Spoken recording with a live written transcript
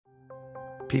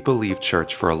People leave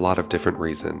church for a lot of different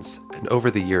reasons, and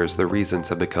over the years the reasons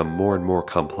have become more and more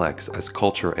complex as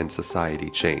culture and society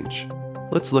change.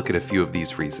 Let's look at a few of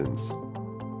these reasons.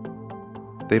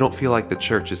 They don't feel like the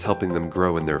church is helping them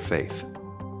grow in their faith.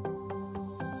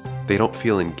 They don't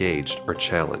feel engaged or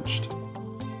challenged.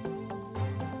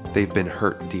 They've been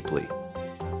hurt deeply.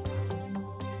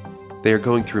 They are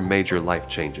going through major life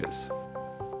changes.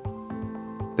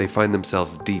 They find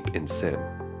themselves deep in sin.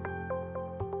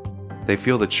 They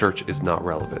feel the church is not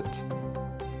relevant.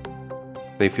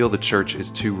 They feel the church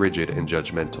is too rigid and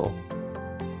judgmental.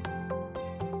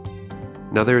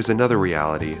 Now there is another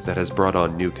reality that has brought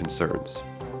on new concerns.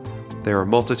 There are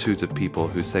multitudes of people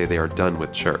who say they are done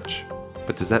with church,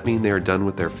 but does that mean they are done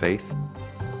with their faith?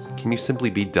 Can you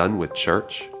simply be done with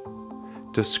church?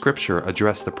 Does Scripture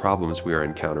address the problems we are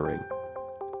encountering?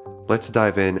 Let's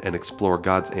dive in and explore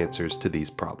God's answers to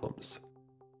these problems.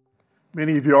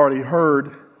 Many of you already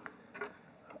heard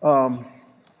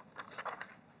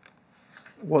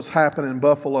what's happened in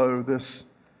Buffalo. This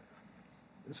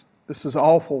is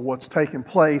awful what's taking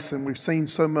place, and we've seen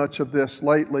so much of this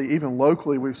lately. Even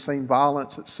locally, we've seen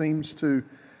violence. It seems to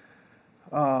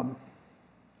a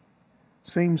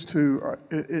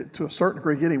certain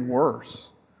degree getting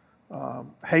worse.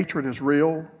 Hatred is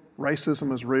real.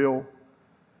 Racism is real.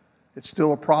 It's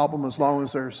still a problem as long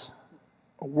as there's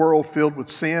a world filled with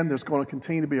sin. There's going to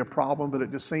continue to be a problem, but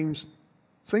it just seems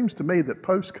to me that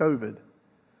post-COVID,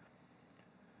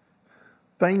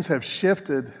 things have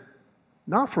shifted,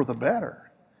 not for the better.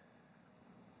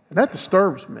 And that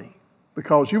disturbs me,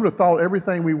 because you would have thought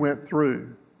everything we went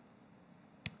through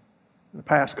in the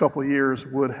past couple of years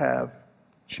would have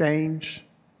changed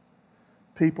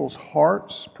people's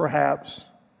hearts, perhaps,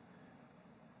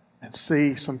 and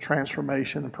see some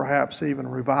transformation and perhaps even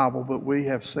revival, but we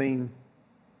have seen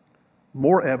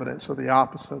more evidence of the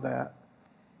opposite of that.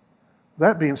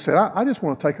 That being said, I just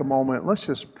want to take a moment. Let's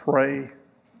just pray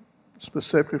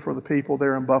specifically for the people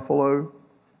there in Buffalo,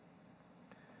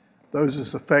 those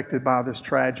that's affected by this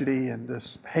tragedy and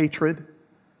this hatred.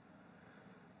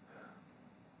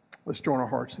 Let's join our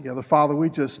hearts together. Father, we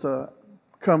just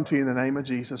come to you in the name of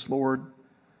Jesus, Lord,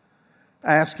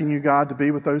 asking you, God, to be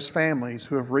with those families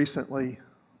who have recently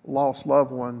lost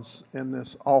loved ones in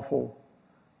this awful,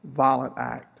 violent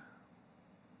act.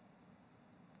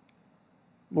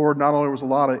 Lord, not only was a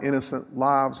lot of innocent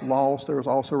lives lost, there was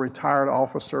also a retired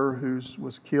officer who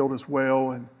was killed as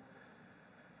well.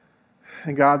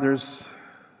 And God, there's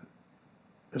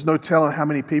no telling how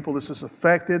many people this has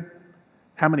affected,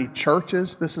 how many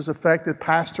churches this has affected,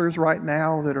 pastors right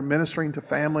now that are ministering to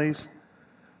families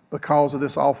because of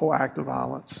this awful act of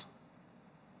violence.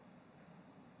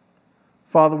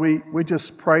 Father, we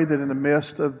just pray that in the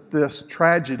midst of this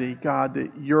tragedy, God,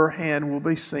 that your hand will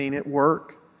be seen at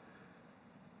work,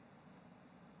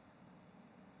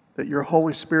 that your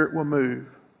Holy Spirit will move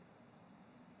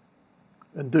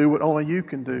and do what only you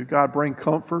can do. God, bring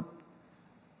comfort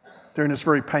during this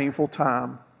very painful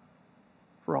time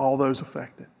for all those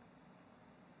affected.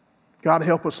 God,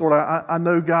 help us, Lord. I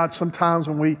know, God, sometimes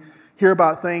when we hear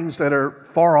about things that are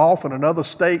far off in another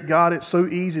state, God, it's so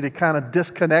easy to kind of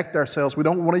disconnect ourselves. We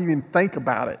don't want to even think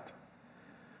about it.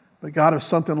 But God, if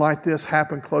something like this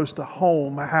happened close to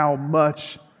home, how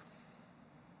much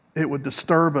it would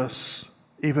disturb us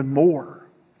even more.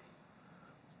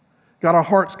 God, our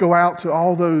hearts go out to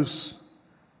all those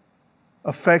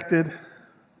affected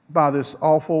by this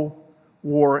awful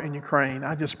war in Ukraine.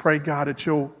 I just pray, God, that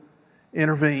you'll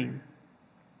intervene.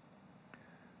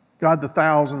 God, the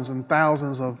thousands and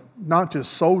thousands of not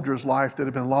just soldiers' life that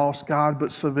have been lost, God,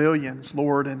 but civilians,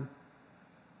 Lord. And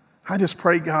I just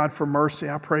pray, God, for mercy.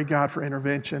 I pray, God, for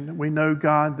intervention. We know,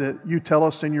 God, that you tell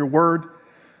us in your word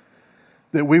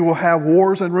that we will have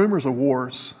wars and rumors of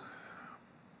wars.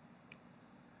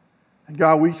 And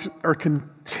God, we are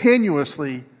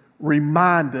continuously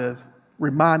reminded,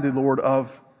 Lord,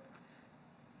 of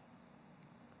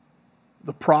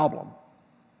the problem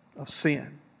of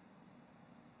sin,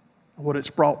 what it's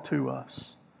brought to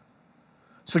us.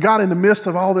 So God, in the midst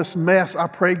of all this mess, I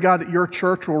pray, God, that your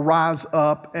church will rise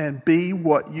up and be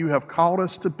what you have called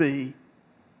us to be.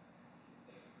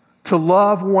 To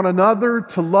love one another,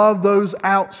 to love those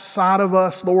outside of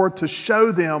us, Lord, to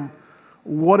show them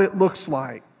what it looks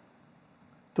like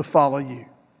to follow you.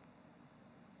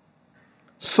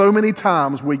 So many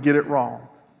times we get it wrong.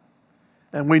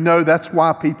 And we know that's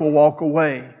why people walk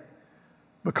away.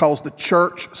 Because the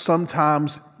church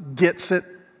sometimes gets it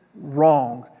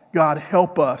wrong. God,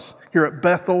 help us here at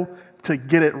Bethel to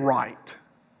get it right.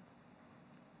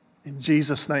 In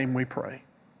Jesus' name we pray.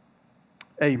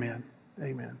 Amen.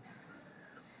 Amen.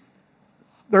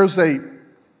 There's a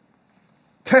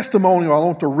testimonial I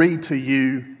want to read to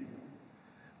you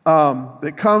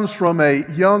that comes from a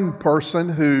young person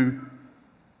who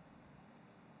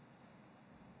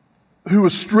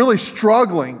was really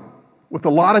struggling with a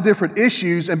lot of different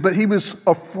issues, but he was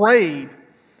afraid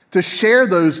to share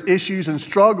those issues and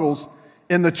struggles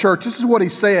in the church. This is what he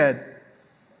said.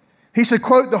 He said,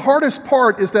 quote, "The hardest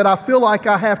part is that I feel like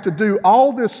I have to do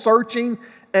all this searching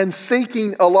and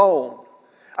seeking alone.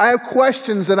 I have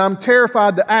questions that I'm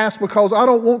terrified to ask because I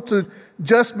don't want to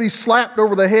just be slapped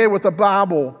over the head with a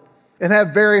Bible and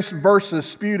have various verses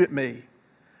spewed at me.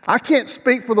 I can't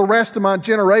speak for the rest of my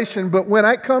generation, but when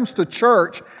it comes to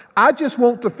church, I just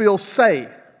want to feel safe.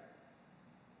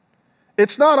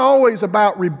 It's not always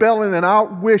about rebelling, and I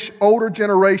wish older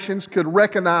generations could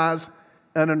recognize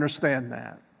and understand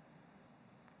that."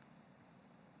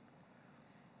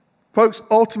 Folks,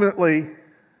 ultimately,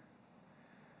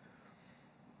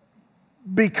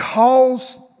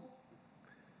 because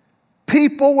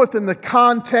people within the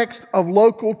context of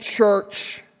local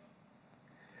church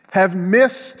have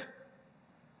missed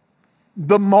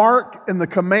the mark and the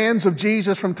commands of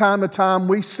Jesus from time to time,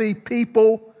 we see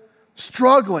people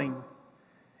struggling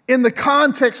in the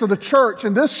context of the church.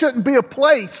 And this shouldn't be a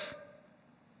place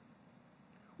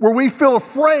where we feel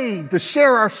afraid to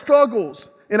share our struggles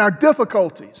and our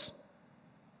difficulties.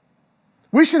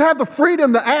 We should have the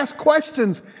freedom to ask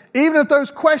questions, even if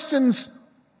those questions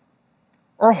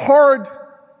are hard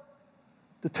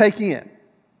to take in.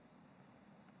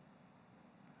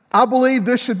 I believe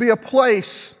this should be a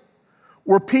place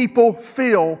where people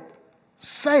feel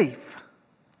safe,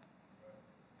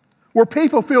 where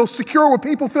people feel secure, where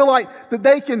people feel like that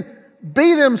they can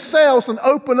be themselves and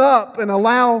open up and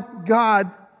allow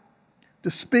God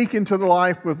to speak into their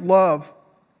life with love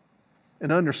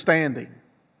and understanding.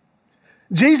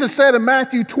 Jesus said in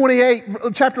Matthew 28,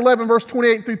 chapter 11, verse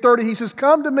 28 through 30, He says,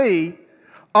 "Come to me,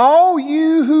 all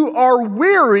you who are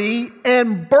weary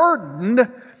and burdened,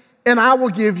 and I will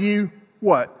give you"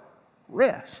 what?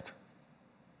 Rest.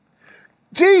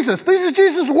 These are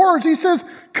Jesus' words. He says,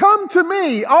 "Come to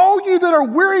me, all you that are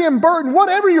weary and burdened,"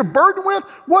 whatever you're burdened with,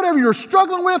 whatever you're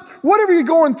struggling with, whatever you're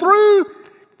going through,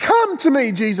 come to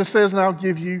me, Jesus says, and I'll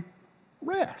give you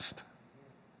rest.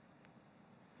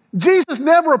 Jesus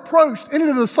never approached any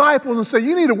of the disciples and said,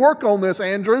 "You need to work on this,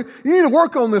 Andrew. You need to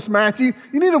work on this, Matthew.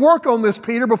 You need to work on this,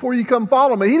 Peter, before you come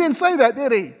follow me." He didn't say that,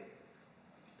 did he?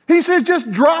 He said, "Just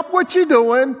drop what you're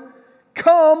doing.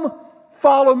 Come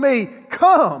follow me.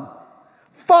 Come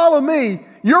follow me.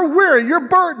 You're weary. You're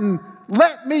burdened.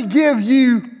 Let me give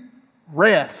you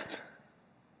rest."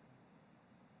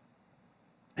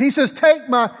 He says, "Take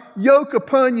my yoke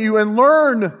upon you and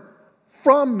learn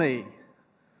from me.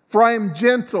 For I am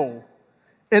gentle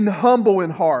and humble in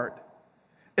heart,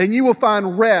 and you will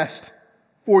find rest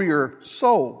for your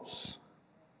souls.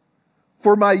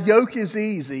 For my yoke is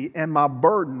easy and my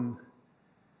burden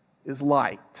is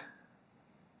light."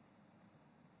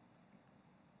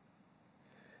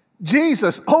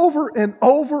 Jesus, over and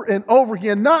over and over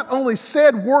again, not only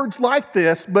said words like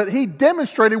this, but He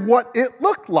demonstrated what it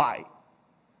looked like.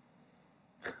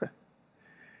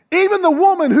 Even the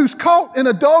woman who's caught in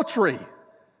adultery,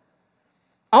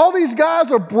 all these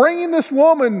guys are bringing this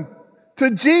woman to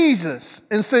Jesus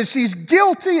and says she's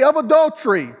guilty of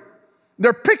adultery.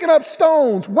 They're picking up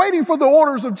stones, waiting for the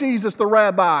orders of Jesus, the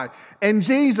rabbi. And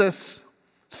Jesus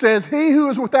says, "He who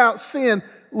is without sin,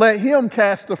 let him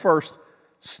cast the first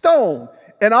stone."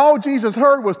 And all Jesus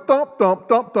heard was thump, thump,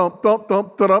 thump, thump, thump,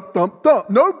 thump, thump, thump, thump.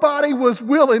 Nobody was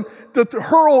willing to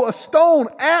hurl a stone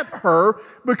at her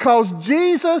because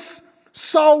Jesus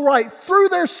saw right through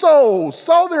their souls,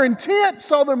 saw their intent,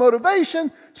 saw their motivation,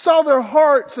 saw their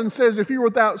hearts, and says, "If you're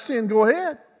without sin, go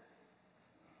ahead."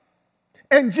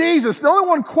 And Jesus, the only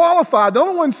one qualified, the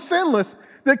only one sinless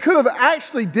that could have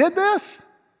actually did this,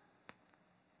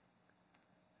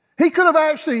 He could have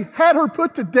actually had her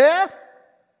put to death.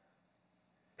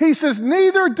 He says,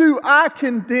 "Neither do I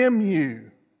condemn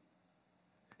you."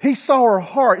 He saw her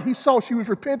heart. He saw she was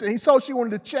repentant. He saw she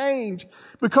wanted to change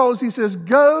because He says,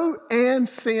 "Go and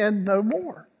sin no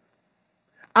more.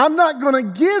 I'm not going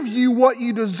to give you what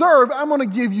you deserve. I'm going to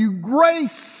give you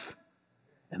grace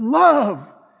and love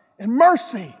and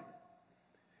mercy."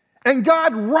 And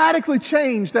God radically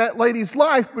changed that lady's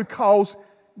life because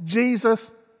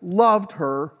Jesus loved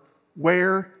her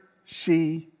where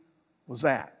she was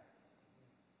at.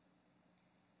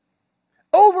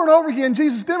 Over and over again,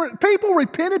 people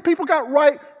repented. People got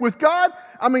right with God.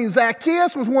 I mean,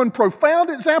 Zacchaeus was one profound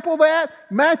example of that.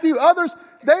 Matthew, others,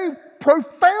 they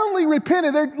profoundly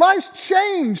repented. Their lives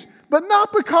changed, but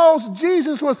not because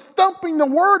Jesus was thumping the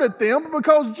word at them, but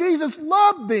because Jesus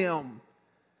loved them.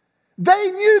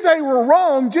 They knew they were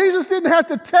wrong. Jesus didn't have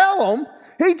to tell them.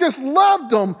 He just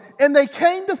loved them. And they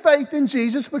came to faith in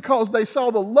Jesus because they saw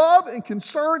the love and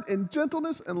concern and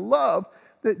gentleness and love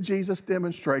that Jesus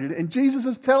demonstrated. And Jesus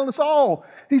is telling us all.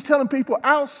 He's telling people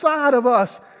outside of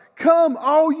us, come,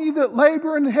 all ye that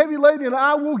labor and heavy laden, and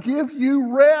I will give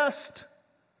you rest.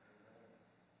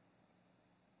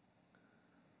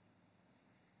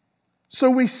 So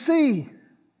we see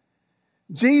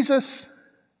Jesus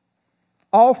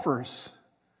offers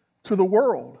to the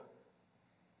world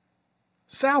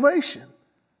salvation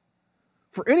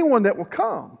for anyone that will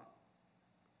come.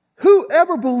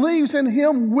 Whoever believes in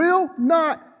Him will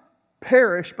not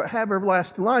perish but have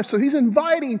everlasting life. So He's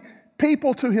inviting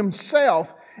people to Himself,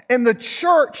 and the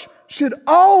church should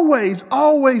always,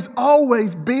 always,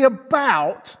 always be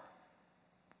about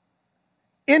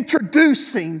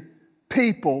introducing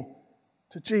people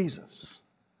to Jesus.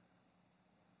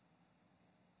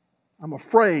 I'm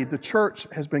afraid the church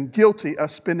has been guilty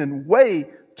of spending way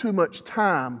too much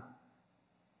time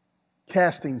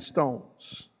casting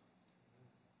stones.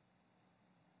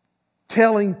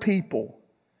 Telling people,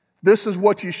 this is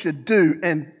what you should do.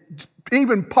 And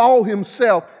even Paul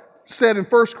himself said in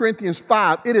 1 Corinthians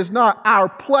 5, it is not our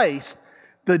place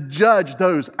to judge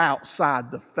those outside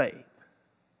the faith.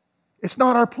 It's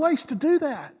not our place to do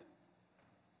that.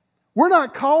 We're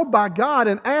not called by God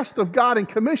and asked of God and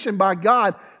commissioned by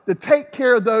God to take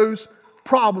care of those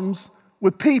problems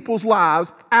with people's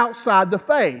lives outside the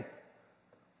faith.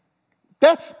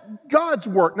 That's God's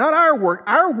work, not our work.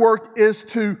 Our work is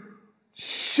to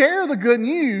share the good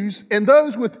news, and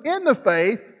those within the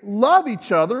faith love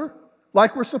each other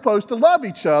like we're supposed to love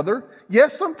each other.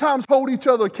 Yes, sometimes hold each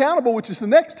other accountable, which is the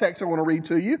next text I want to read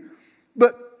to you.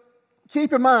 But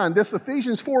keep in mind, this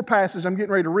Ephesians 4 passage I'm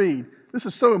getting ready to read, this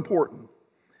is so important.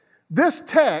 This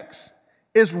text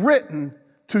is written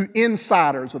to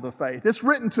insiders of the faith. It's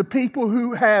written to people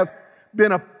who have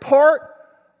been a part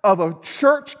of a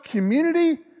church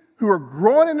community, who are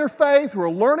growing in their faith, who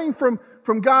are learning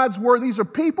from God's Word. These are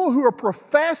people who are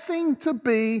professing to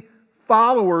be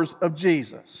followers of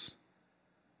Jesus.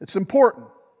 It's important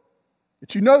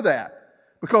that you know that.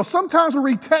 Because sometimes we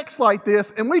read texts like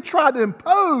this and we try to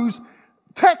impose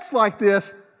texts like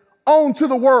this onto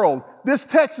the world. This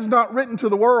text is not written to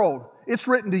the world. It's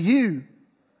written to you,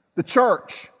 the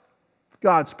church,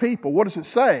 God's people. What does it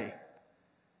say?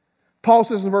 Paul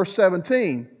says in verse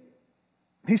 17,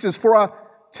 he says, "For I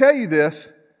tell you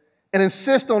this, and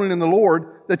insist on it in the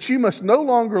Lord, that you must no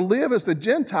longer live as the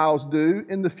Gentiles do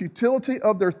in the futility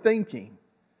of their thinking.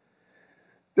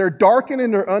 They're darkened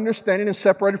in their understanding and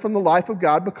separated from the life of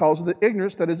God because of the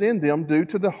ignorance that is in them due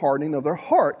to the hardening of their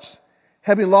hearts.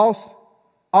 Having lost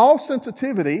all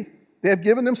sensitivity, they have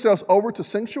given themselves over to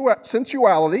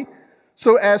sensuality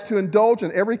so as to indulge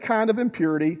in every kind of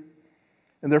impurity,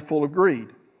 and they're full of greed.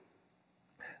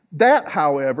 That,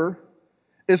 however,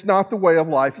 is not the way of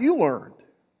life you learned.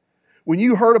 When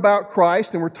you heard about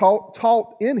Christ and were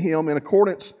taught in Him in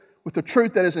accordance with the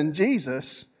truth that is in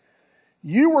Jesus,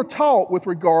 you were taught with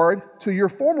regard to your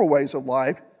former ways of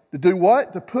life to do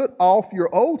what? To put off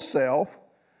your old self,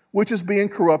 which is being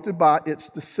corrupted by its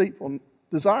deceitful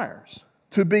desires.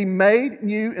 To be made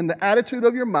new in the attitude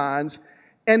of your minds,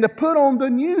 and to put on the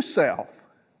new self,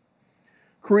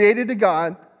 created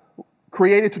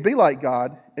to be like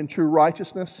God in true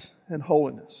righteousness and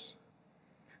holiness.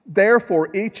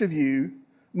 Therefore, each of you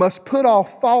must put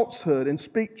off falsehood and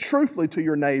speak truthfully to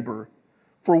your neighbor,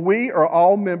 for we are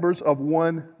all members of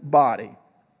one body.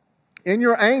 In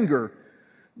your anger,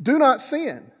 do not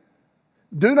sin.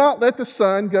 Do not let the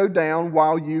sun go down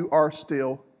while you are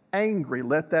still angry."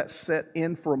 Let that set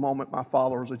in for a moment, my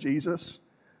followers of Jesus.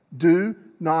 Do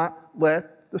not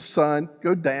let the sun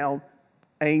go down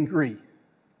angry.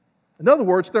 In other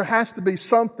words, there has to be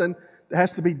something that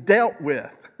has to be dealt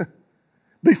with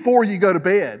before you go to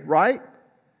bed, right?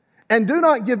 "And do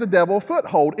not give the devil a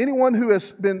foothold. Anyone who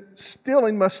has been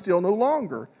stealing must steal no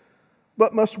longer,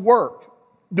 but must work,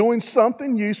 doing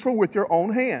something useful with your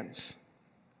own hands,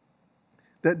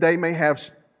 that they may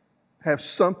have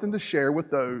something to share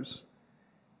with those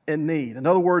in need." In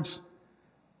other words,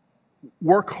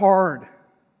 work hard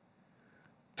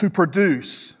to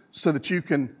produce so that you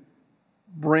can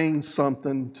bring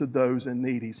something to those in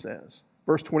need, he says.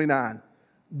 Verse 29,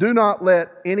 "Do not let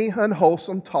any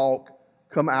unwholesome talk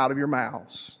come out of your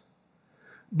mouths,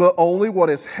 but only what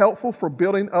is helpful for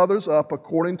building others up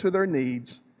according to their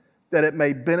needs, that it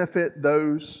may benefit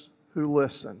those who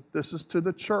listen." This is to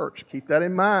the church. Keep that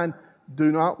in mind.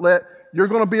 Do not let... You're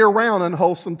going to be around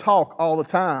unwholesome talk all the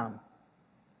time,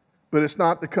 but it's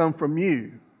not to come from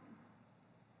you.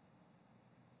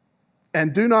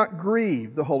 And do not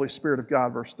grieve the Holy Spirit of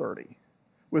God, verse 30,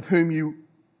 with whom you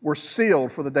were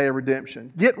sealed for the day of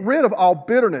redemption. Get rid of all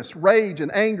bitterness, rage,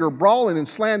 and anger, brawling and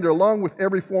slander, along with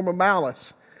every form of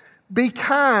malice. Be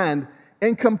kind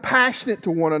and compassionate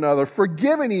to one another,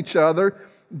 forgiving each other,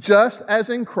 just as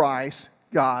in Christ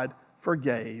God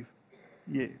forgave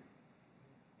you.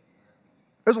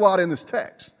 There's a lot in this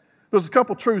text. There's a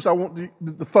couple truths I want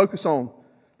to focus on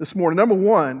this morning. Number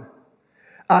one,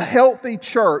 a healthy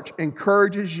church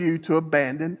encourages you to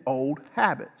abandon old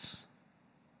habits.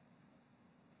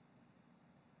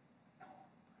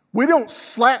 We're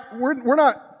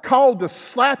not called to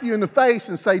slap you in the face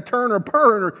and say turn or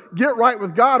burn or get right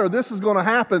with God or this is going to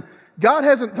happen. God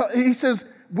hasn't, He says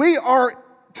we are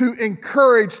to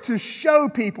encourage, to show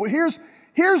people. Here's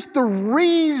the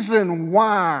reason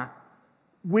why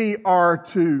we are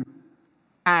to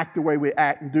act the way we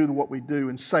act and do what we do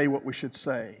and say what we should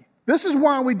say. This is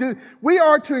why we do. We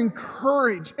are to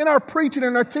encourage in our preaching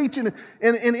and our teaching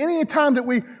and any time that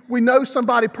we know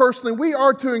somebody personally, we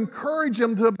are to encourage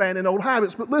them to abandon old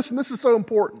habits. But listen, this is so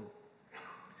important.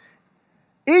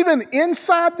 Even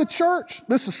inside the church,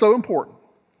 this is so important.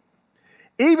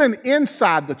 Even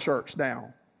inside the church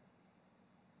now,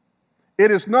 it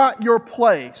is not your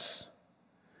place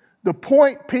to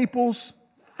point people's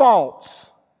faults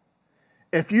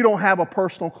if you don't have a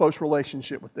personal, close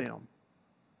relationship with them.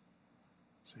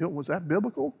 So, Hilton, was that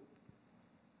biblical?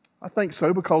 I think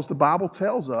so, because the Bible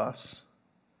tells us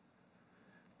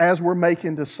as we're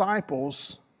making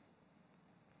disciples,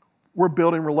 we're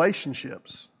building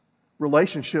relationships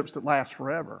that last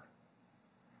forever.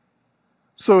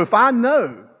 So if I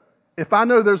know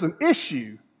there's an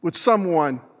issue with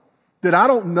someone that I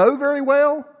don't know very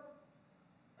well,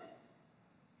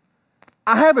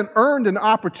 I haven't earned an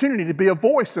opportunity to be a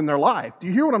voice in their life. Do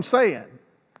you hear what I'm saying?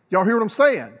 Y'all hear what I'm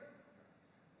saying?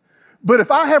 But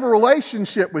if I have a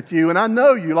relationship with you and I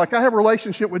know you, like I have a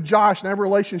relationship with Josh and I have a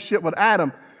relationship with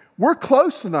Adam, we're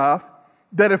close enough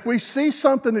that if we see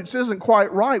something that isn't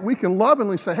quite right, we can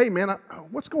lovingly say, hey man,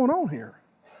 what's going on here?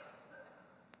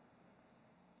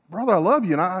 Brother, I love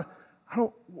you and I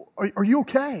don't, are you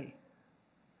okay?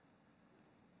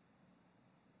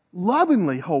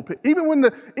 Lovingly hold it. Even when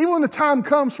the time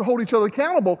comes to hold each other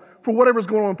accountable for whatever's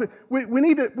going on, we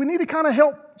need to kind of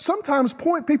help sometimes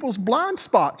point people's blind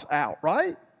spots out,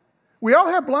 right? We all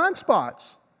have blind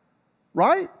spots,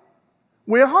 right?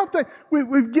 We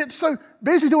get so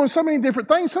busy doing so many different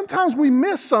things, sometimes we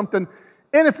miss something.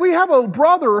 And if we have a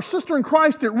brother or sister in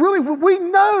Christ that really, we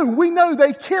know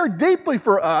they care deeply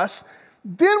for us,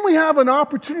 then we have an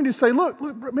opportunity to say, look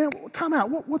man, time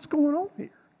out, what's going on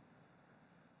here?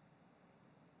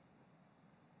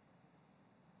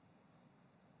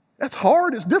 That's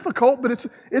hard, it's difficult, but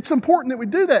it's important that we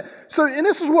do that. So, and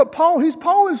this is what Paul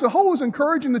as a whole is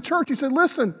encouraging the church. He said,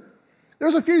 listen,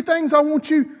 there's a few things I want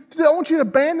you to do. I want you to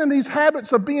abandon these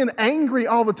habits of being angry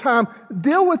all the time.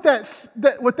 Deal with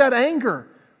that anger.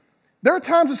 There are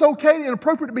times it's okay and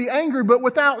appropriate to be angry, but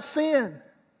without sin.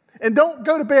 And don't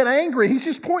go to bed angry. He's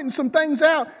just pointing some things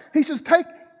out. He says,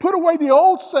 put away the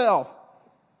old self.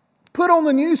 Put on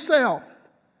the new self.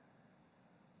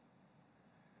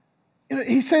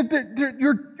 He said that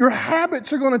your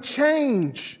habits are going to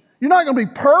change. You're not going to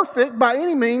be perfect by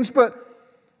any means, but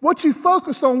what you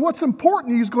focus on, what's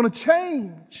important to you is going to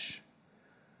change.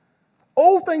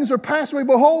 Old things are passed away,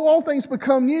 behold, all things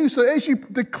become new. So as you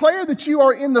declare that you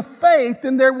are in the faith,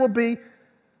 then there will be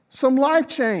some life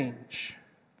change.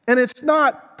 And it's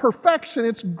not perfection,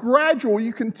 it's gradual.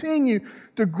 You continue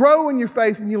to grow in your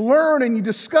faith and you learn and you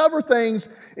discover things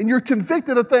and you're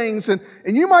convicted of things. And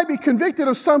you might be convicted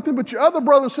of something, but your other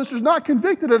brother and sister is not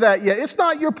convicted of that yet. It's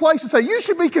not your place to say, you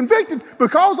should be convicted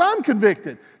because I'm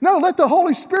convicted. No, let the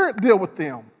Holy Spirit deal with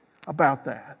them about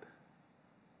that.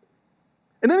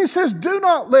 And then he says, do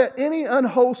not let any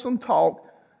unwholesome talk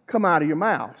come out of your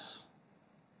mouths.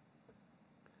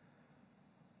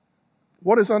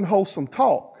 What is unwholesome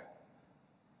talk?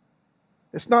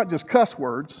 It's not just cuss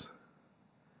words.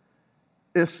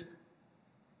 It's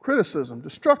criticism,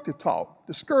 destructive talk,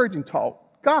 discouraging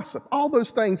talk, gossip, all those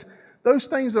things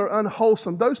are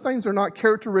unwholesome. Those things are not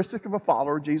characteristic of a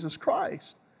follower of Jesus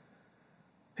Christ.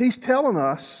 He's telling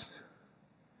us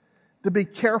to be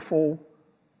careful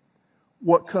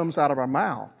what comes out of our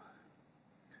mouth.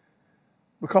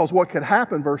 Because what could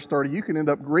happen, verse 30, you can end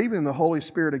up grieving the Holy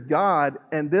Spirit of God,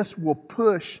 and this will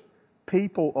push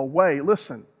people away.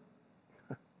 Listen,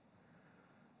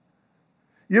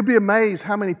 you'll be amazed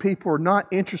how many people are not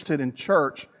interested in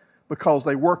church because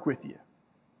they work with you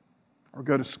or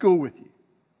go to school with you.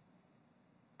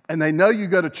 And they know you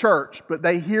go to church, but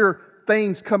they hear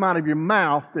things come out of your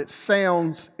mouth that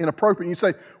sounds inappropriate. You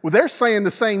say, well, they're saying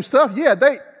the same stuff. Yeah,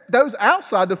 those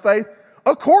outside the faith,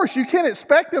 of course, you can't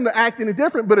expect them to act any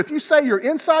different. But if you say you're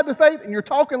inside the faith and you're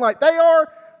talking like they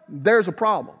are, there's a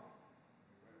problem.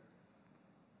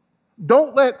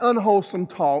 Don't let unwholesome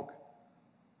talk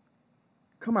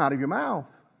come out of your mouth.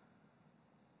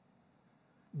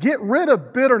 Get rid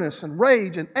of bitterness and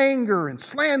rage and anger and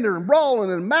slander and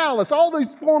brawling and malice, all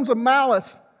these forms of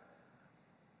malice,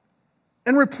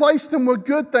 and replace them with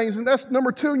good things. And that's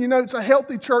number 2. And you know, it's a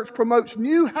healthy church promotes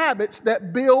new habits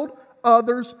that build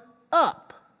others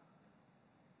up.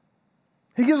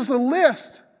 He gives us a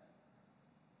list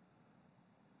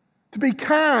to be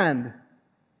kind,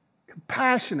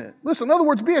 compassionate. Listen, in other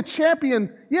words, be a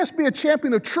champion. Yes, be a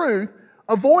champion of truth.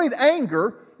 Avoid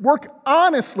anger. Work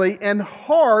honestly and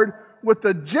hard with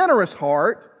a generous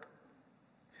heart.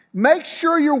 Make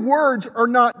sure your words are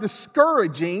not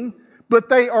discouraging, but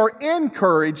they are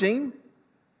encouraging.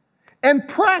 And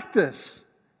practice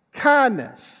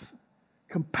kindness,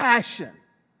 compassion,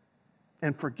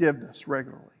 and forgiveness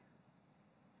regularly.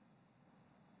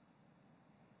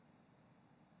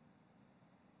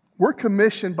 We're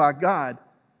commissioned by God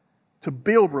to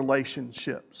build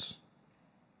relationships,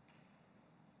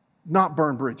 not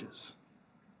burn bridges.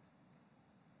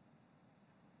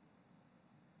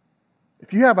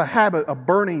 If you have a habit of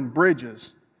burning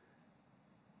bridges,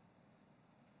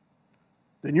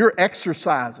 then you're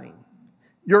exercising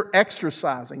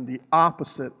the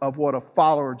opposite of what a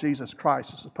follower of Jesus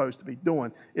Christ is supposed to be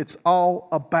doing. It's all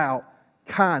about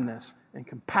kindness and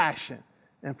compassion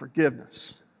and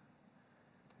forgiveness.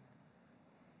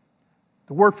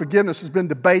 The word forgiveness has been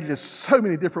debated in so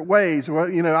many different ways. Well,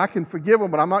 you know, I can forgive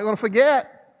them, but I'm not going to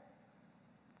forget.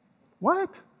 What?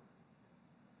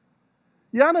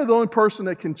 Yeah, I know the only person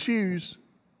that can choose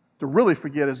to really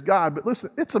forget is God. But listen,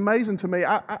 it's amazing to me.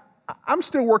 I'm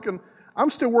still working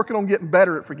on getting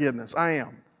better at forgiveness. I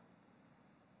am.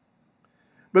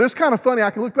 But it's kind of funny.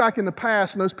 I can look back in the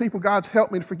past and those people God's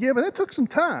helped me to forgive, and it took some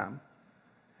time.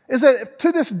 Is that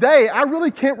to this day, I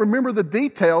really can't remember the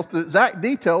exact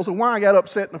details of why I got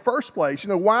upset in the first place. You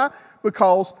know why?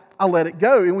 Because I let it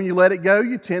go. And when you let it go,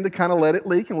 you tend to kind of let it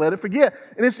leak and let it forget.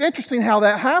 And it's interesting how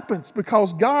that happens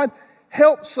because God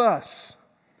helps us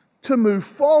to move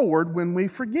forward when we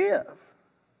forgive.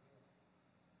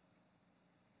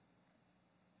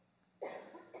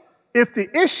 If the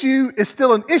issue is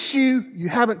still an issue, you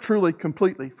haven't truly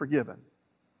completely forgiven.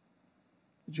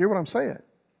 Did you hear what I'm saying?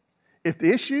 If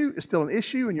the issue is still an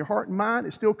issue in your heart and mind,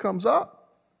 it still comes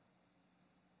up,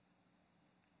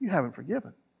 you haven't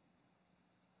forgiven.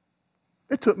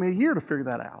 It took me a year to figure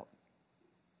that out.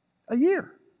 A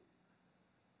year.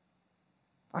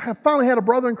 I have finally had a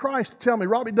brother in Christ tell me,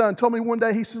 Robbie Dunn told me one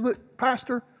day, he says, look,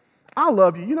 Pastor, I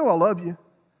love you. You know I love you.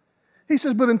 He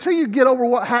says, but until you get over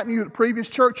what happened to you at the previous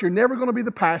church, you're never going to be the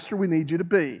pastor we need you to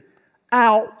be.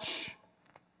 Ouch.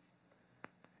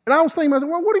 And I was thinking,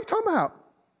 well, what are you talking about?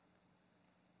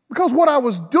 Because what I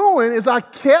was doing is I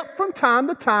kept from time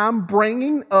to time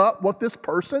bringing up what this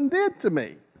person did to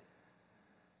me.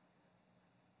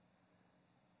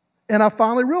 And I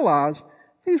finally realized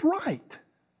he's right.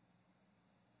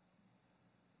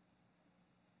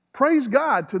 Praise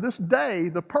God, to this day,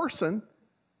 the person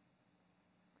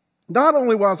not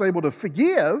only was able to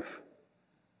forgive,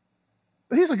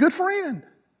 but he's a good friend.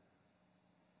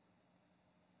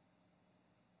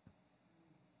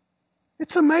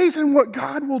 It's amazing what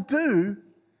God will do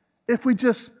if we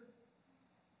just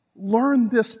learn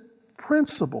this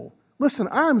principle. Listen,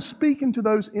 I'm speaking to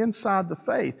those inside the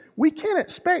faith. We can't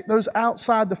expect those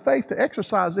outside the faith to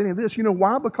exercise any of this. You know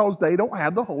why? Because they don't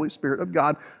have the Holy Spirit of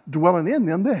God dwelling in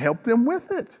them to help them with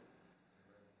it.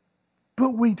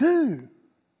 But we do.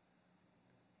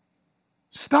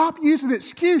 Stop using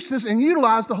excuses and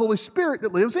utilize the Holy Spirit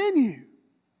that lives in you.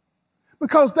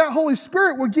 Because that Holy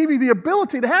Spirit will give you the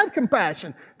ability to have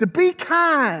compassion, to be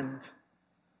kind,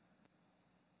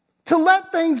 to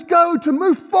let things go, to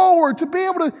move forward, to be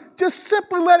able to just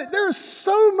simply let it. There is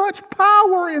so much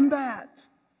power in that.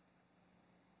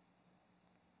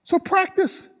 So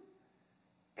practice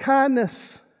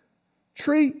kindness.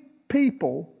 Treat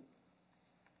people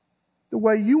the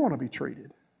way you want to be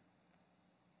treated.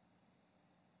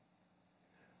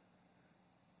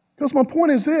 Because my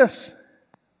point is this.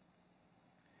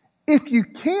 If you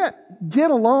can't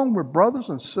get along with brothers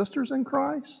and sisters in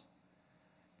Christ,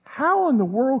 how in the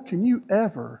world can you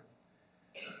ever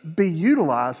be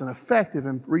utilized and effective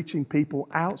in reaching people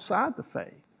outside the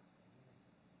faith?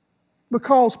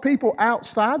 Because people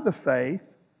outside the faith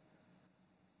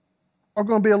are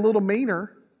going to be a little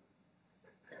meaner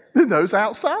than those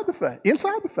outside the faith,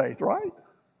 inside the faith, right?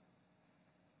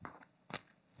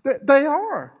 They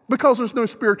are. Because there's no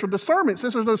spiritual discernment.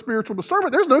 Since there's no spiritual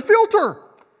discernment, there's no filter.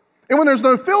 And when there's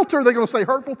no filter, they're going to say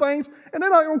hurtful things, and they're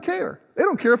not going to care. They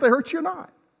don't care if they hurt you or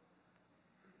not.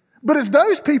 But it's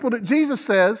those people that Jesus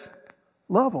says,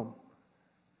 love them.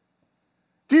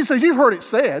 Jesus says, you've heard it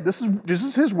said, this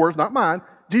is his words, not mine.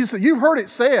 Jesus said, you've heard it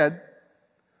said,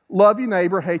 love your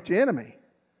neighbor, hate your enemy.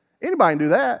 Anybody can do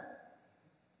that.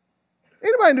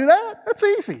 Anybody can do that. That's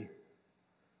easy.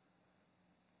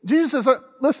 Jesus says,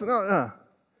 listen,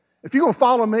 if you're going to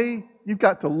follow me, you've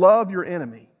got to love your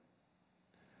enemy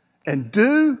and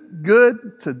do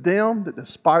good to them that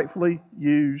despitefully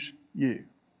use you.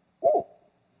 Ooh,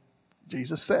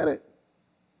 Jesus said it.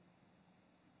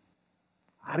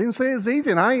 I didn't say it's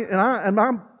easy, and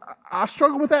I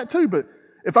struggle with that too. But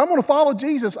if I'm going to follow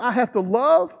Jesus, I have to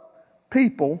love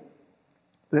people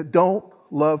that don't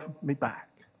love me back.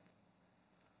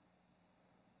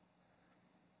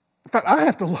 In fact, I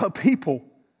have to love people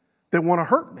that want to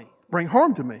hurt me, bring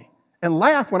harm to me, and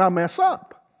laugh when I mess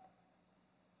up.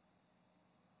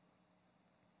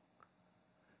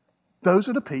 Those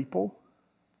are the people.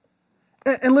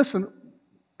 And listen,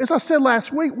 as I said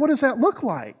last week, what does that look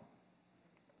like?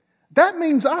 That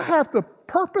means I have to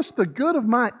purpose the good of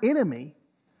my enemy,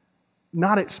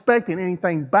 not expecting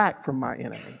anything back from my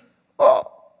enemy. Oh.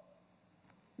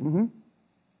 Mm-hmm.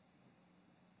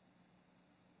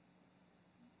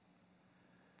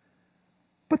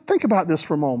 But think about this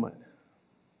for a moment.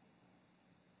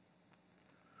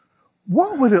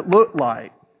 What would it look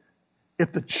like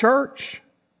if the church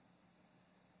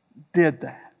did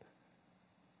that?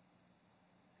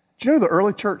 Do you know the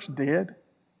early church did?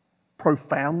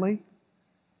 Profoundly.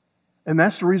 And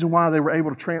that's the reason why they were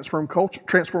able to transform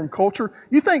culture.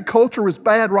 You think culture is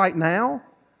bad right now?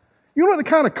 You know what the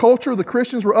kind of culture the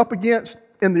Christians were up against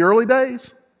in the early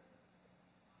days?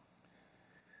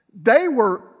 They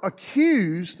were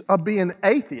accused of being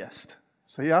atheist.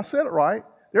 See, I said it right.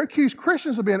 They're accused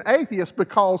Christians of being atheists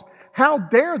because how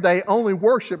dare they only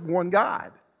worship one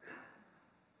God?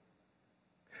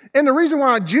 And the reason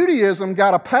why Judaism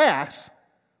got a pass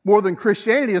more than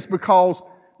Christianity is because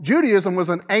Judaism was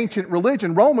an ancient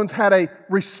religion. Romans had a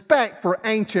respect for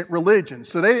ancient religions,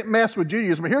 so they didn't mess with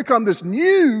Judaism. But here comes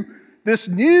this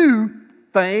new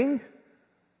thing.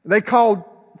 They called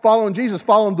following Jesus,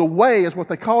 following the way is what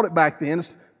they called it back then.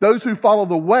 It's those who follow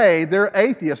the way, they're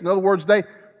atheists. In other words, they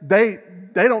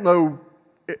don't know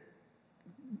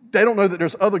that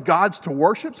there's other gods to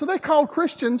worship, so they called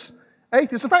Christians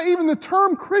atheists. In fact, even the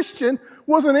term Christian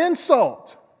was an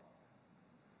insult.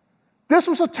 This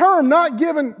was a term not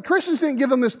given, Christians didn't give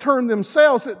them this term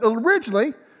themselves.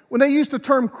 Originally, when they used the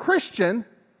term Christian,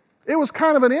 it was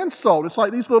kind of an insult. It's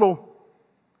like these little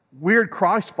weird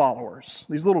Christ followers,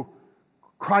 these little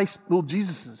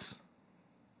Jesuses.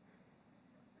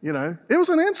 You know, it was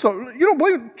an insult. You don't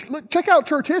believe it? Check out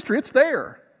church history. It's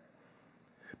there.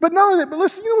 But not only that, but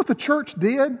listen, you know what the church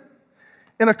did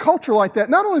in a culture like that?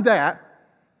 Not only that,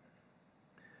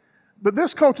 but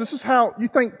this culture, this is how you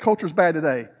think culture is bad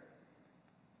today.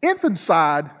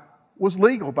 Infanticide was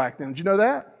legal back then. Did you know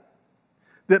that?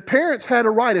 That parents had a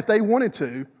right, if they wanted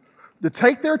to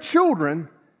take their children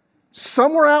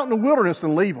somewhere out in the wilderness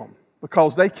and leave them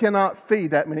because they cannot feed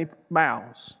that many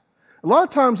mouths. A lot of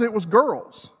times it was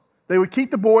girls. They would keep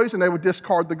the boys and they would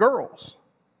discard the girls.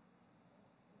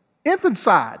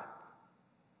 Infanticide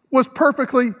was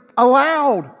perfectly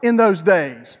allowed in those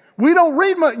days. We don't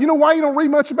read much. You know why you don't read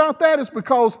much about that? It's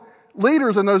because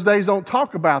leaders in those days don't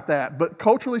talk about that. But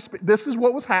culturally, this is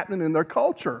what was happening in their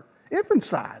culture.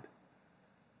 Infanticide.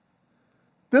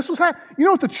 This was happening. You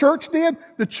know what the church did?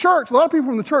 The church, a lot of people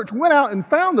from the church went out and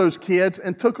found those kids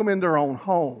and took them in their own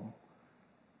home.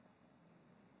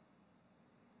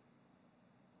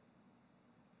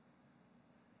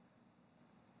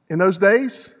 In those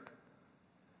days,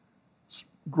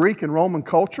 Greek and Roman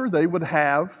culture, they would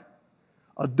have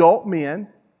adult men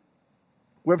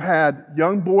who have had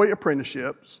young boy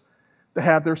apprenticeships to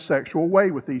have their sexual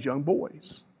way with these young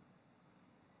boys.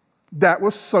 That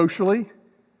was socially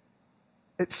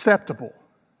acceptable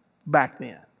back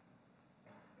then.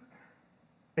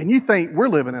 And you think we're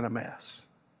living in a mess.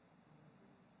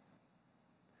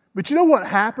 But you know what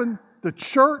happened? The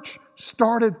church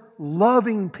started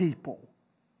loving people.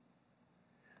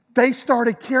 They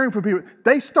started caring for people.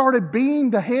 They started being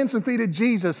the hands and feet of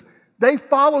Jesus. They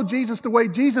followed Jesus the way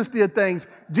Jesus did things.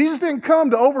 Jesus didn't come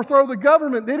to overthrow the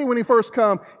government, did he, when he first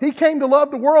came? He came to love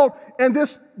the world, and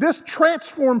this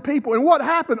transformed people. And what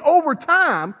happened over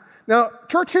time, now,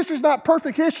 church history is not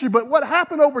perfect history, but what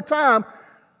happened over time,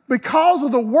 because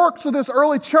of the works of this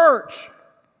early church,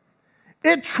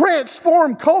 it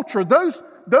transformed culture. Those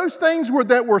those things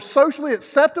that were socially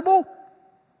acceptable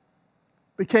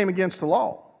became against the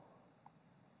law.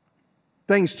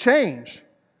 Things changed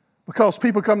because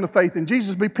people come to faith in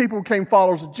Jesus. People became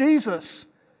followers of Jesus.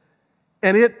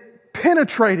 And it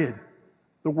penetrated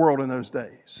the world in those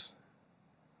days.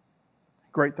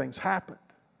 Great things happened.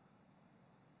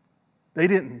 They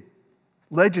didn't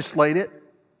legislate it.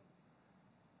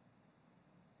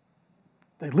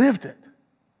 They lived it.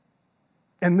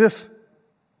 And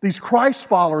these Christ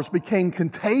followers became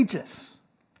contagious.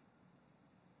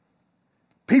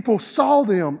 People saw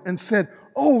them and said,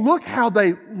 oh, look how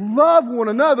they love one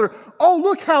another. Oh,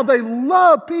 look how they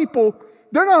love people.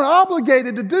 They're not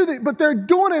obligated to do that, but they're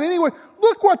doing it anyway.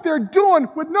 Look what they're doing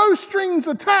with no strings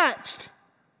attached.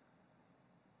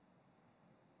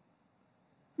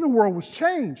 The world was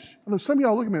changed. I know some of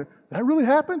y'all look at me, did that really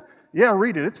happen? Yeah,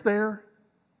 read it. It's there.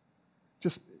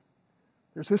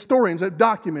 There's historians that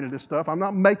documented this stuff. I'm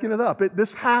not making it up.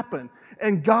 This happened.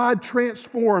 And God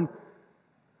transformed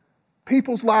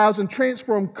people's lives and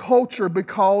transformed culture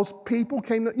because people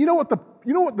came to... You know what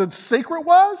the secret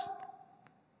was?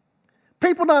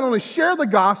 People not only share the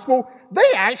gospel,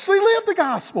 they actually live the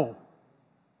gospel.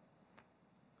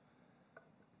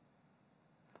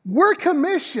 We're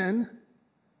commissioned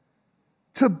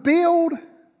to build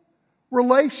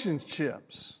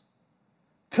relationships,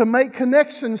 to make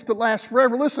connections that last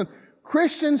forever. Listen,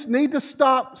 Christians need to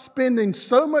stop spending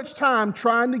so much time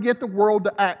trying to get the world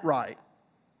to act right.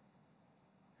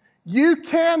 You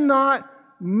cannot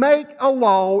make a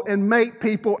law and make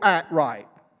people act right.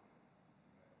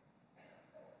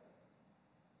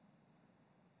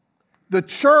 The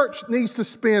church needs to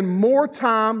spend more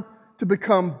time to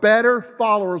become better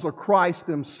followers of Christ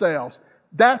themselves.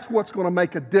 That's what's going to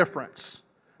make a difference.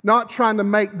 Not trying to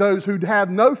make those who have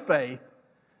no faith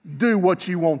do what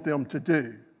you want them to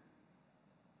do.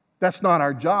 That's not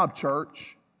our job,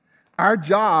 church. Our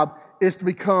job is to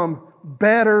become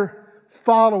better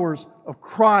followers of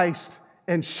Christ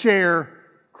and share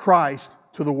Christ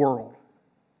to the world.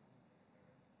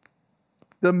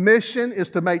 The mission is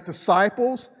to make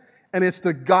disciples, and it's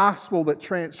the gospel that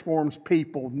transforms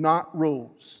people, not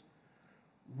rules.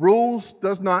 Rules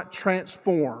does not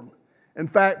transform. In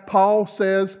fact, Paul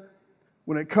says,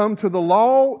 when it comes to the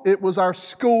law, it was our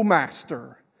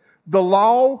schoolmaster. The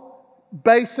law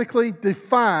basically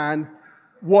defined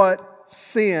what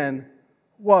sin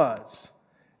was.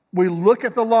 We look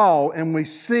at the law and we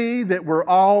see that we're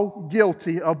all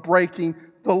guilty of breaking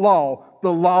the law.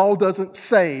 The law doesn't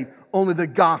save. Only the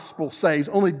gospel saves.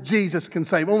 Only Jesus can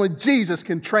save. Only Jesus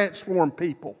can transform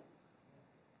people.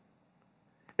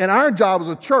 And our job as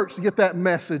a church to get that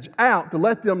message out, to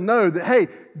let them know that, hey,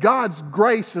 God's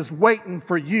grace is waiting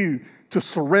for you to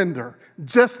surrender.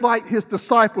 Just like His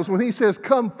disciples, when He says,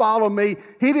 come follow me,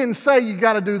 He didn't say you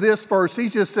got to do this first. He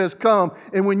just says, come.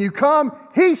 And when you come,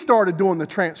 He started doing the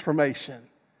transformation.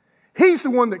 He's the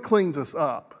one that cleans us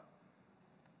up.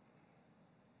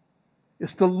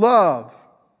 It's the love.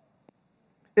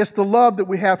 It's the love that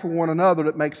we have for one another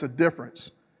that makes a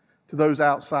difference to those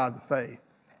outside the faith.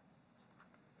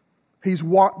 The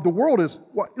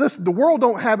world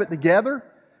don't have it together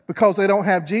because they don't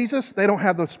have Jesus. They don't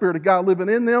have the Spirit of God living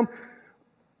in them.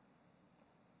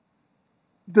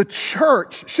 The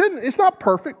church it's not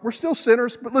perfect. We're still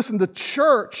sinners. But listen, the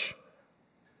church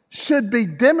should be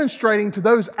demonstrating to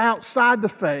those outside the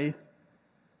faith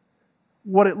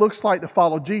what it looks like to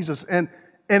follow Jesus. And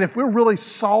if we're really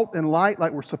salt and light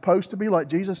like we're supposed to be, like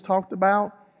Jesus talked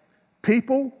about,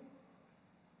 people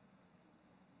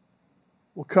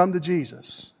will come to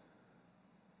Jesus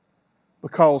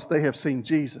because they have seen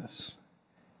Jesus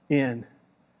in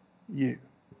you.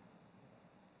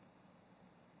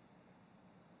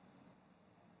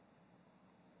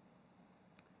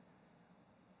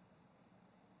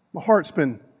 My heart's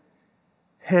been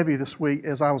heavy this week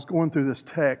as I was going through this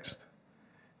text.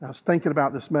 I was thinking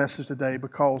about this message today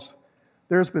because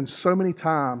there's been so many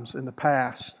times in the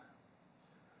past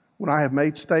when I have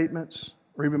made statements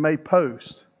or even made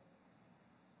posts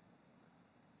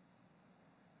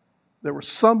that were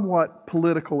somewhat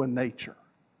political in nature.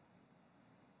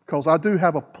 Because I do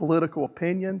have a political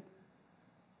opinion,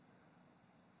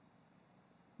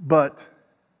 but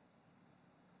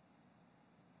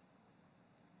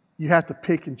you have to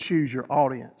pick and choose your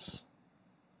audience.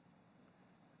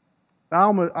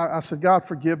 I said, God,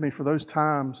 forgive me for those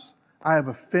times I have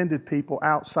offended people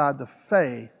outside the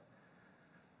faith.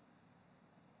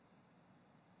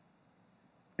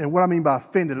 And what I mean by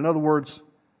offended, in other words,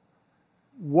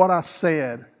 what I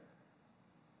said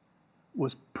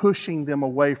was pushing them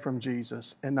away from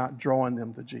Jesus and not drawing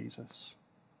them to Jesus.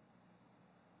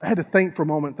 I had to think for a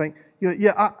moment,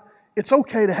 it's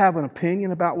okay to have an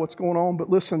opinion about what's going on, but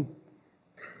listen,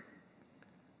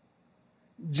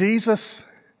 Jesus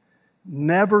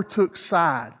never took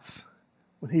sides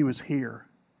when he was here.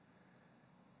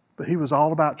 But he was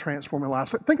all about transforming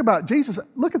lives. Think about Jesus.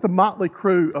 Look at the motley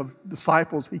crew of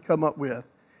disciples he come up with.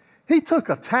 He took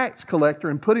a tax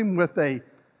collector and put him with a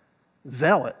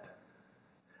zealot.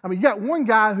 I mean, you got one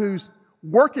guy who's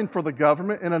working for the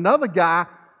government and another guy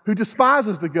who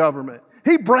despises the government.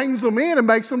 He brings them in and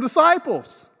makes them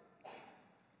disciples.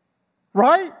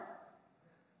 Right?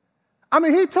 I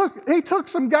mean, he took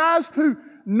some guys who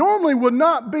normally would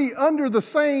not be under the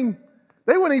same,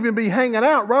 they wouldn't even be hanging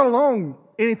out right along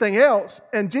anything else.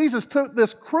 And Jesus took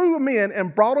this crew of men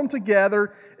and brought them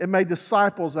together and made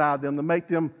disciples out of them to make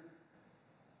them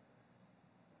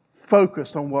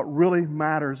focused on what really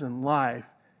matters in life.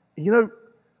 You know,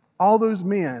 all those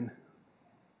men,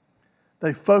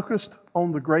 they focused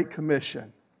on the Great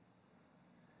Commission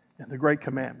and the Great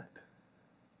Commandment.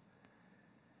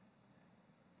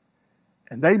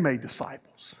 And they made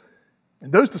disciples.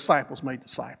 And those disciples made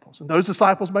disciples. And those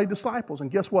disciples made disciples. And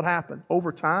guess what happened?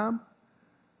 Over time,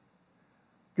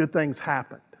 good things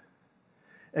happened.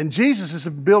 And Jesus has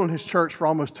been building His church for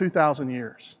almost 2,000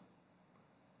 years.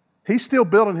 He's still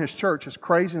building His church, as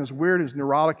crazy and as weird, as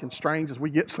neurotic and strange as we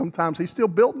get sometimes. He's still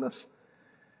building us.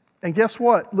 And guess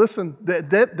what? Listen,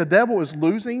 the devil is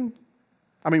winning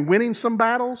some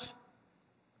battles.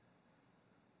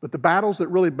 But the battles that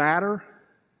really matter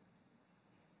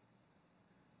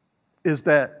is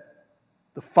that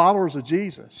the followers of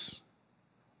Jesus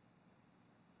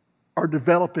are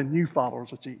developing new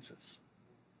followers of Jesus.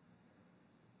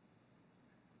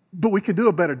 But we can do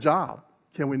a better job,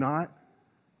 can we not?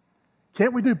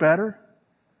 Can't we do better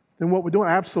than what we're doing?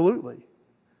 Absolutely.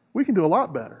 We can do a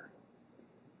lot better.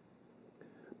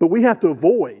 But we have to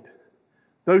avoid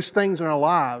those things in our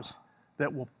lives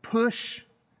that will push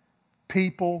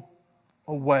people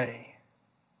away.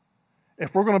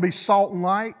 If we're going to be salt and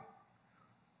light,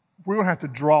 we're going to have to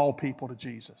draw people to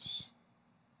Jesus.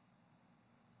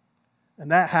 And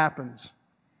that happens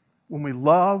when we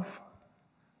love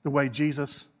the way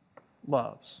Jesus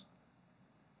loves.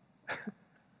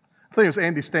 I think it was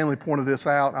Andy Stanley pointed this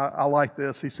out. I like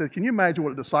this. He said, can you imagine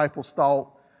what the disciples thought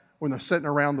when they're sitting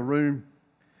around the room?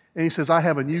 And he says, I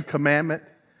have a new commandment.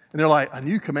 And they're like, a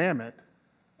new commandment?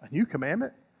 A new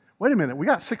commandment? Wait a minute, we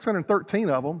got 613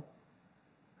 of them.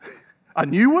 A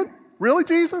new one? Really,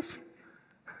 Jesus?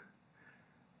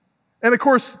 And of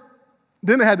course,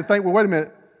 then they had to think, well, wait a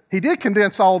minute. He did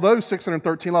condense all those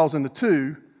 613 laws into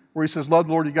two, where he says, love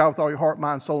the Lord your God with all your heart,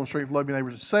 mind, soul, and strength, love your neighbor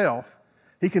as yourself.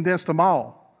 He condensed them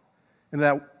all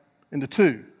into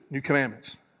two new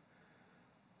commandments.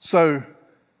 So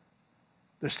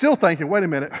they're still thinking, wait a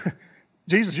minute,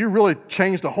 Jesus, you really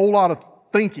changed a whole lot of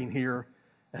thinking here,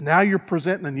 and now you're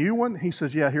presenting a new one? He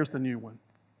says, yeah, here's the new one.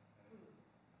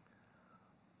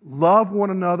 Love one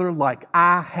another like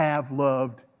I have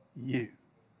loved you.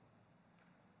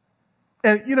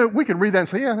 And, you know, we could read that and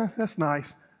say, yeah, that's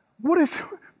nice.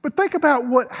 But think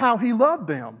about how He loved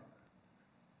them.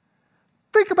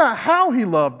 Think about how He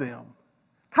loved them.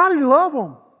 How did He love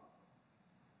them?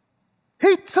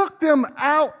 He took them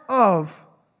out of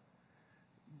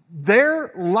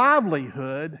their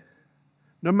livelihood,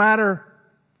 no matter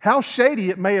how shady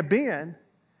it may have been,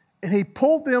 and He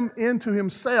pulled them into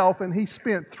Himself, and He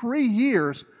spent 3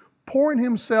 years pouring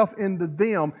Himself into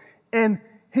them, and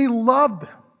He loved them.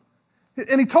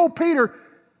 And He told Peter,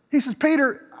 He says,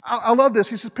 Peter, I love this.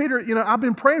 He says, Peter, you know, I've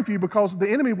been praying for you because the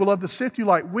enemy will love to sift you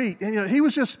like wheat. And, you know, he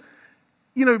was just,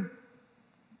 you know,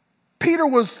 Peter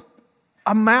was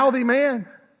a mouthy man.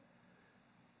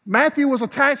 Matthew was a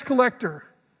tax collector.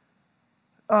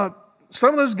 Some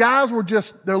of those guys were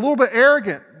they're a little bit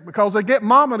arrogant because they get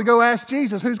mama to go ask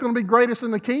Jesus who's going to be greatest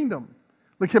in the kingdom.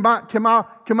 Like, can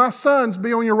my sons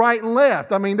be on your right and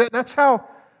left? I mean, that's how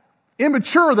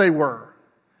immature they were.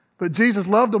 But Jesus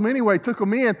loved them anyway, took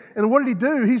them in. And what did He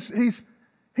do?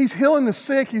 He's healing the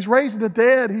sick. He's raising the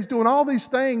dead. He's doing all these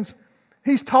things.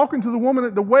 He's talking to the woman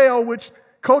at the well, which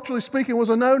culturally speaking was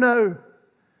a no-no.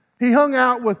 He hung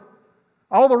out with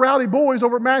all the rowdy boys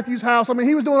over at Matthew's house. I mean,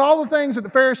 He was doing all the things that the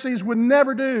Pharisees would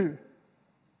never do.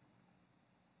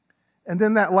 And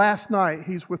then that last night,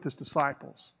 He's with His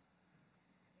disciples.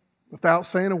 Without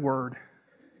saying a word,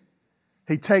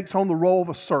 He takes on the role of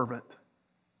a servant.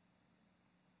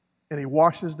 And He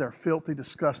washes their filthy,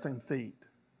 disgusting feet.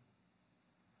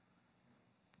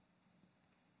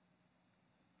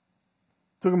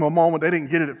 Took them a moment. They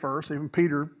didn't get it at first. Even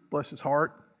Peter, bless his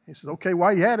heart, he said, okay,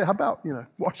 while you had it, how about,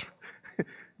 wash?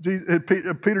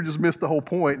 Peter just missed the whole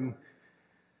point. And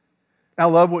I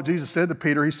love what Jesus said to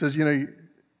Peter. He says,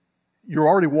 you're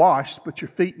already washed, but your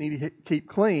feet need to keep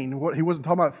clean. What he wasn't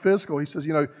talking about physical. He says,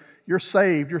 you're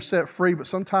saved, you're set free, but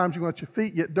sometimes you let your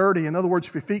feet get dirty. In other words,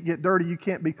 if your feet get dirty, you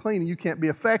can't be clean and you can't be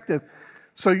effective.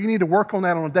 So you need to work on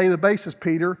that on a daily basis,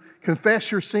 Peter.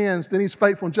 Confess your sins, then He's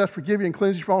faithful and just to forgive you and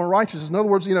cleanse you from all unrighteousness. In other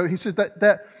words, he says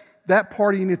that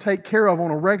part you need to take care of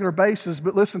on a regular basis.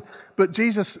 But listen,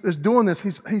 Jesus is doing this.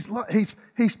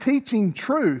 He's teaching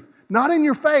truth. Not in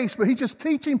your face, but He's just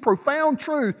teaching profound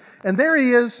truth. And there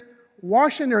He is,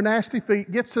 washing their nasty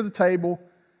feet, gets to the table.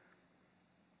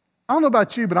 I don't know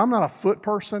about you, but I'm not a foot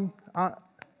person.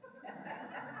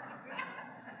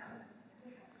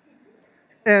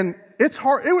 And it's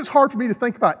hard. It was hard for me to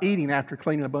think about eating after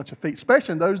cleaning a bunch of feet,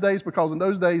 especially in those days, because in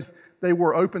those days they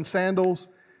wore open sandals.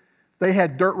 They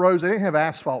had dirt roads. They didn't have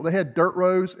asphalt. They had dirt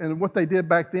roads. And what they did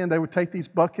back then, they would take these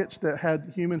buckets that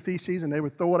had human feces and they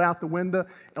would throw it out the window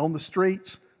on the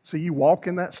streets. So you walk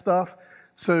in that stuff.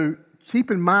 So keep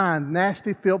in mind,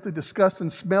 nasty, filthy, disgusting,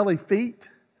 smelly feet.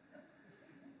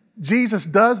 Jesus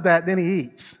does that, then He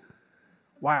eats.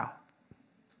 Wow.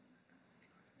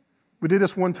 We did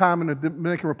this one time in the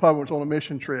Dominican Republic. It was on a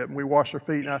mission trip, and we washed our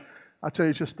feet. And I tell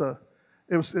you, it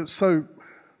was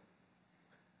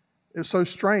so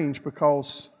strange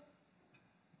because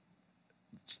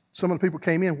some of the people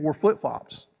came in wore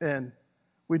flip-flops, and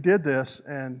we did this,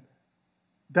 and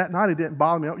that night it didn't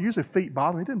bother me. Usually feet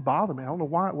bother me. It didn't bother me. I don't know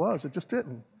why it was. It just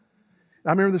didn't. I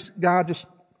remember this guy just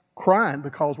crying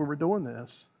because we were doing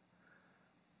this.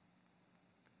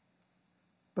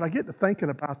 But I get to thinking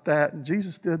about that, and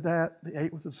Jesus did that. He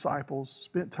ate with the disciples,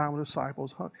 spent time with the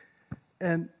disciples,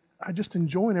 and I just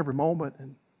enjoying every moment.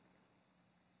 And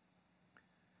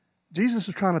Jesus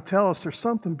is trying to tell us there's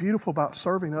something beautiful about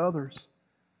serving others.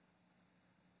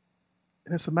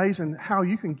 And it's amazing how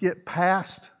you can get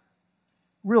past,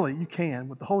 really you can,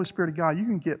 with the Holy Spirit of God, you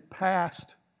can get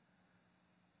past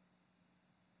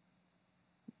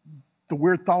the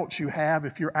weird thoughts you have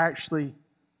if you're actually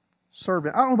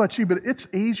serving. I don't know about you, but it's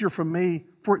easier for me.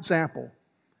 For example,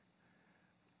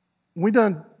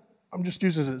 I'm just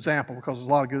using this as an example because there's a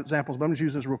lot of good examples, but I'm just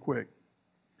using this real quick.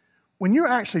 When you're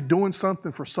actually doing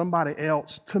something for somebody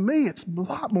else, to me, it's a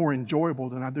lot more enjoyable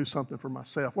than I do something for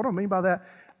myself. What do I mean by that?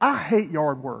 I hate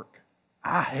yard work.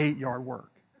 I hate yard work.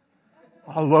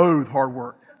 I loathe hard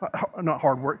work. Not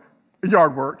hard work,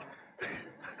 yard work.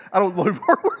 I don't loathe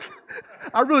hard work.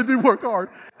 I really do work hard.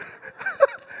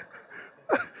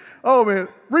 Oh, man.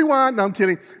 Rewind. No, I'm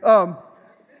kidding.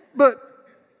 But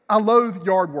I loathe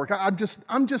yard work. I'm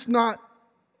just not.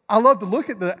 I love to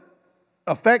look at the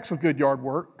effects of good yard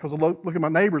work because I look at my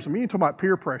neighbors. I mean, you're talking about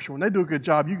peer pressure. When they do a good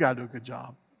job, you got to do a good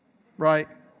job. Right?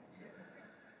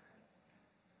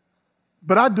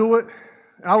 But I do it.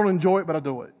 I don't enjoy it, but I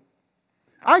do it.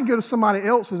 I can go to somebody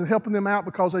else's and helping them out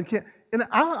because they can't. And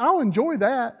I'll enjoy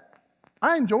that.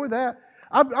 I enjoy that.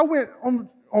 I went on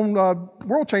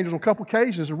World Changers on a couple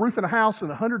occasions, a roof in a house in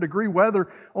 100-degree weather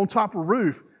on top of a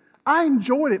roof. I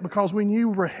enjoyed it because we knew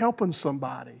we were helping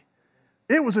somebody.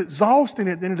 It was exhausting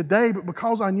at the end of the day, but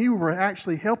because I knew we were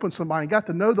actually helping somebody and got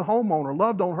to know the homeowner,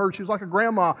 loved on her, she was like a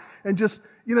grandma, and just,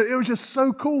 it was just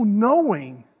so cool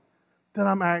knowing that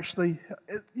I'm actually,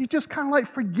 you just kind of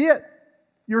like forget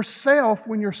yourself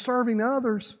when you're serving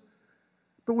others.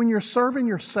 But when you're serving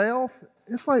yourself,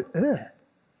 it's like, ugh.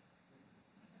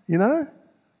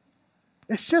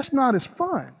 It's just not as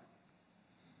fun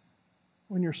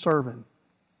when you're serving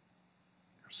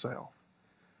yourself.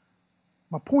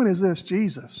 My point is this,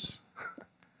 Jesus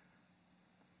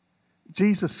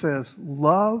says,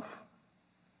 love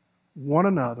one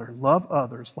another, love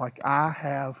others like I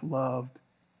have loved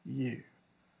you.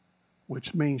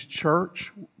 Which means,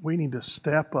 church, we need to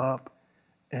step up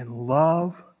and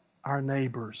love our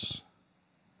neighbors.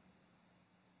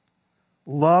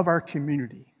 Love our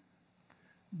community.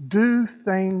 Do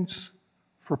things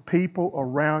for people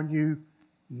around you,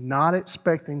 not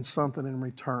expecting something in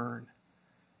return.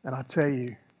 And I tell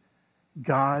you,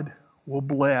 God will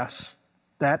bless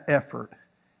that effort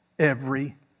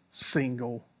every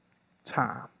single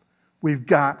time. We've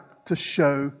got to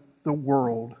show the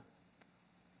world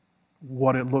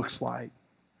what it looks like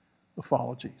to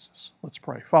follow Jesus. Let's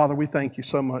pray. Father, we thank you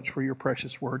so much for your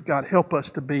precious word. God, help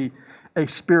us to be a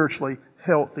spiritually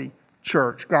healthy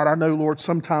church. God, I know, Lord,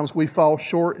 sometimes we fall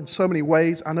short in so many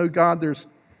ways. I know, God, there's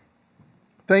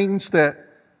things that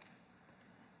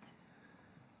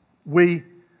we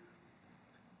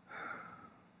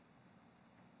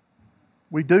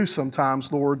do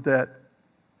sometimes, Lord,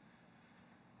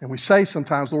 and we say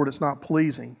sometimes, Lord, it's not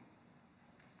pleasing.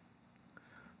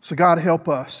 So God, help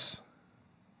us.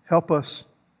 Help us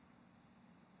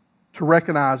to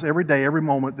recognize every day, every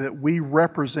moment that we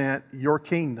represent your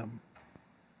kingdom.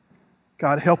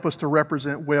 God, help us to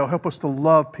represent well. Help us to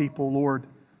love people, Lord.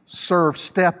 Serve,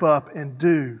 step up, and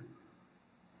do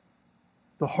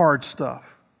the hard stuff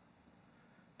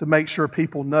to make sure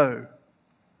people know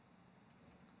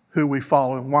who we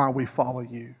follow and why we follow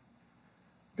you.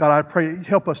 God, I pray,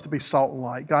 help us to be salt and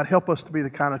light. God, help us to be the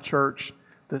kind of church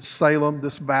that Salem,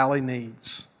 this valley,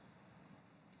 needs.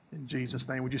 In Jesus'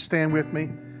 name, would you stand with me?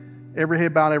 Every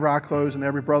head bowed, every eye closed, and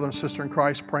every brother and sister in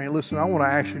Christ praying. Listen, I want to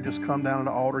actually just come down to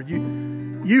the altar.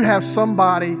 You have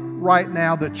somebody right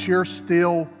now that you're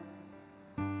still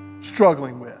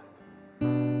struggling with.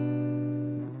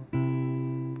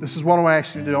 This is what I want to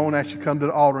ask you to do. I want to ask you to come to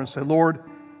the altar and say, Lord,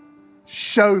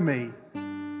 show me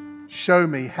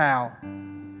how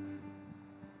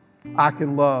I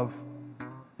can love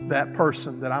that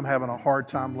person that I'm having a hard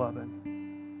time loving.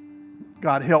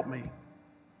 God, help me.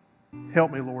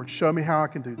 Help me, Lord. Show me how I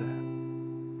can do that.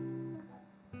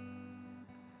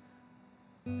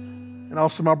 And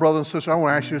also, my brother and sister, I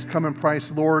want to ask you to come and pray.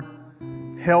 Say, Lord,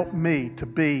 help me to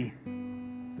be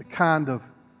the kind of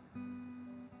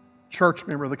church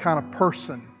member, the kind of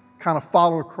person, kind of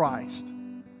follower of Christ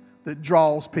that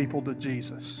draws people to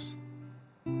Jesus,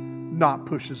 not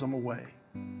pushes them away.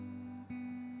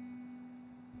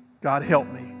 God, help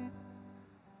me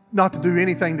not to do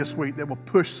anything this week that will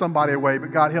push somebody away,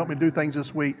 but God, help me do things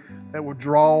this week that will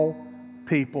draw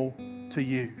people to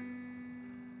you.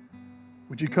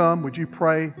 Would you come? Would you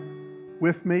pray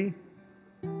with me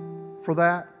for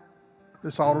that?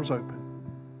 This altar's open.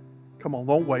 Come on,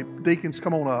 don't wait. Deacons,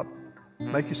 come on up.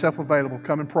 Make yourself available.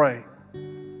 Come and pray.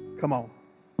 Come on.